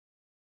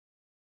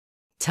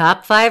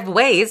Top 5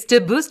 ways to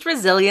boost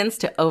resilience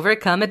to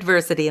overcome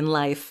adversity in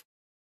life.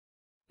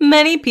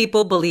 Many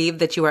people believe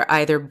that you are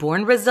either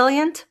born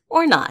resilient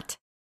or not.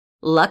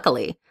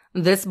 Luckily,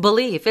 this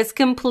belief is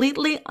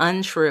completely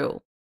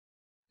untrue.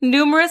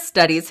 Numerous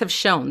studies have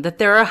shown that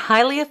there are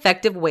highly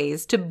effective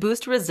ways to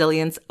boost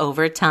resilience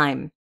over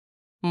time.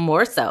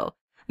 More so,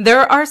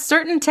 there are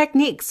certain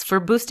techniques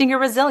for boosting your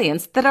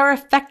resilience that are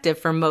effective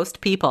for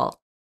most people.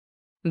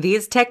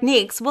 These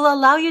techniques will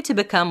allow you to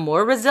become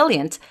more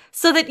resilient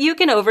so that you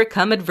can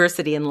overcome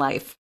adversity in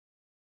life.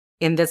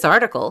 In this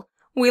article,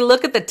 we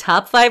look at the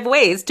top 5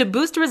 ways to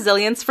boost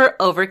resilience for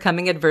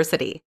overcoming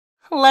adversity.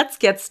 Let's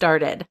get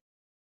started.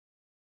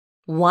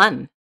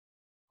 1.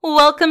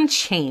 Welcome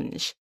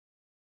change.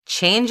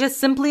 Change is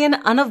simply an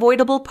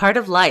unavoidable part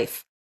of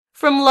life.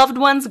 From loved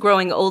ones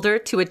growing older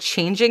to a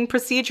changing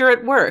procedure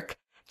at work,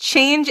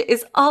 change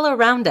is all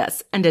around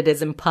us and it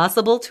is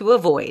impossible to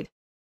avoid.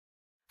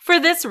 For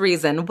this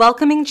reason,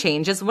 welcoming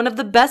change is one of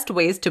the best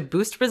ways to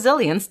boost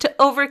resilience to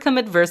overcome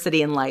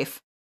adversity in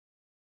life.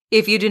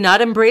 If you do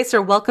not embrace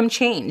or welcome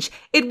change,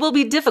 it will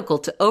be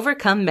difficult to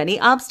overcome many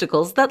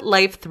obstacles that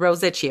life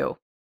throws at you.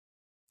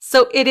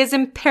 So it is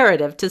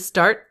imperative to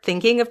start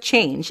thinking of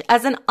change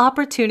as an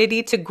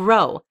opportunity to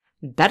grow,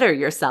 better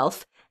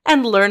yourself,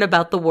 and learn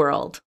about the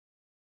world.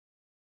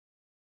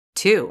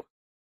 2.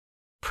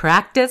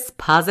 Practice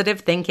positive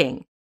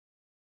thinking.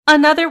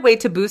 Another way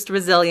to boost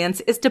resilience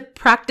is to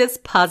practice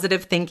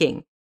positive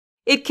thinking.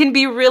 It can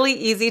be really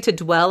easy to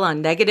dwell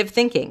on negative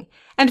thinking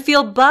and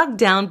feel bogged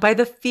down by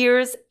the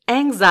fears,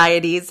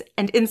 anxieties,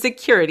 and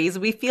insecurities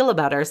we feel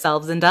about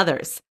ourselves and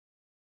others.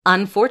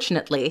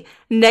 Unfortunately,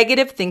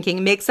 negative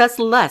thinking makes us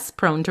less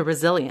prone to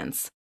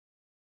resilience.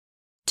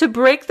 To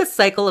break the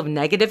cycle of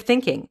negative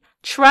thinking,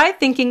 try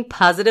thinking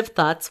positive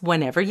thoughts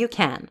whenever you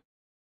can.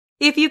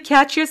 If you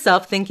catch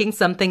yourself thinking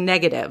something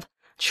negative,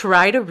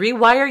 try to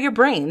rewire your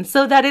brain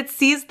so that it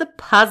sees the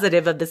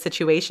positive of the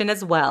situation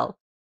as well.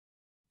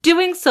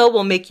 Doing so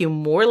will make you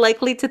more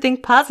likely to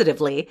think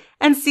positively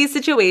and see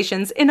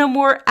situations in a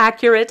more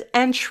accurate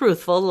and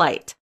truthful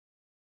light.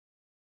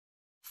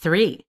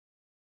 3.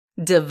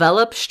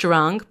 Develop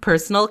strong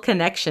personal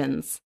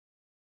connections.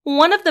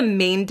 One of the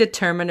main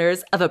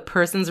determiners of a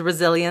person's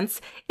resilience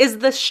is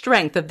the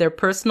strength of their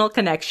personal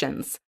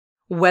connections.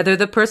 Whether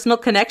the personal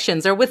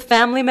connections are with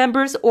family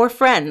members or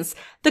friends,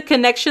 the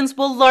connections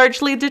will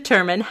largely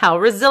determine how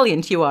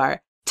resilient you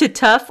are to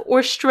tough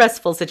or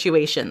stressful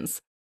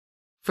situations.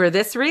 For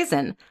this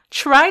reason,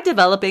 try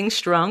developing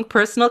strong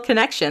personal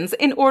connections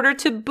in order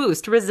to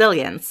boost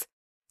resilience.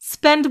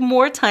 Spend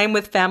more time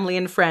with family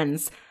and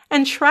friends,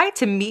 and try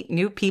to meet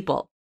new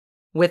people.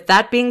 With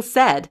that being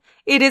said,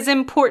 it is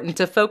important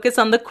to focus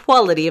on the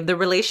quality of the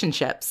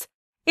relationships.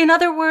 In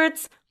other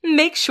words,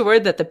 make sure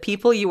that the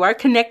people you are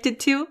connected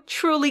to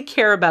truly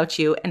care about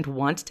you and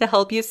want to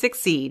help you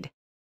succeed.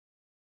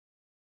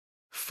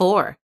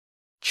 4.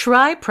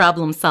 Try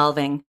problem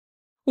solving.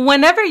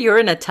 Whenever you're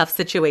in a tough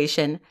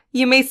situation,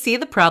 you may see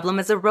the problem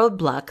as a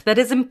roadblock that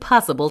is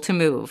impossible to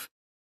move.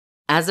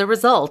 As a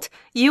result,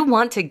 you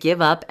want to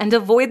give up and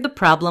avoid the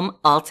problem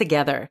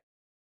altogether.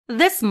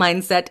 This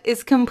mindset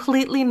is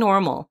completely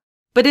normal,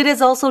 but it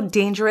is also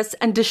dangerous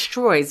and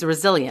destroys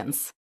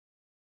resilience.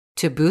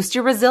 To boost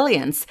your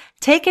resilience,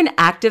 take an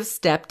active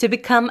step to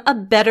become a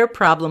better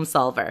problem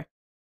solver.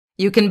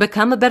 You can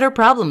become a better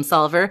problem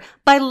solver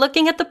by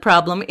looking at the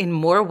problem in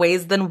more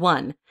ways than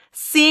one,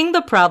 seeing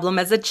the problem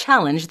as a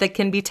challenge that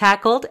can be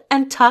tackled,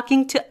 and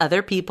talking to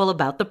other people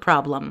about the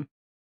problem.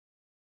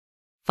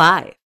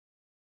 5.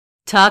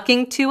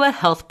 Talking to a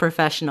health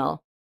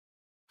professional.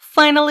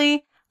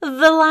 Finally,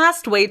 the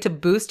last way to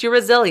boost your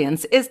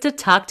resilience is to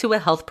talk to a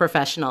health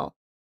professional.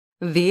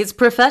 These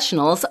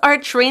professionals are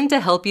trained to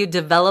help you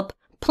develop,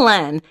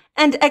 plan,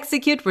 and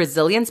execute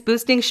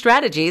resilience-boosting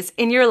strategies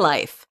in your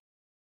life.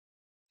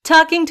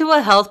 Talking to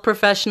a health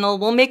professional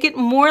will make it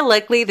more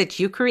likely that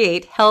you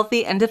create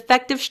healthy and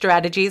effective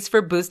strategies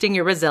for boosting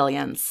your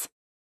resilience.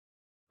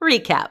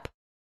 Recap.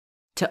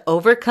 To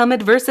overcome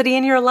adversity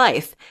in your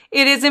life,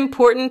 it is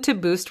important to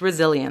boost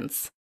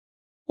resilience.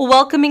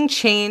 Welcoming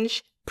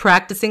change,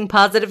 practicing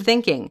positive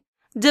thinking,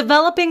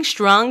 developing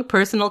strong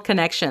personal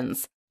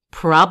connections,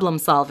 problem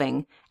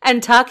solving,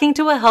 and talking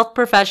to a health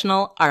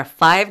professional are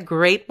 5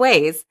 great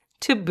ways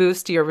to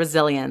boost your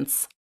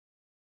resilience.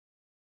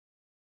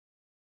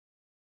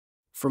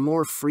 For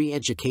more free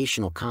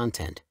educational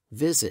content,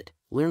 visit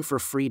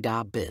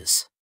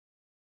learnforfree.biz.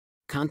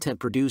 Content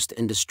produced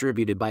and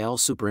distributed by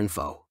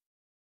AllSuperInfo.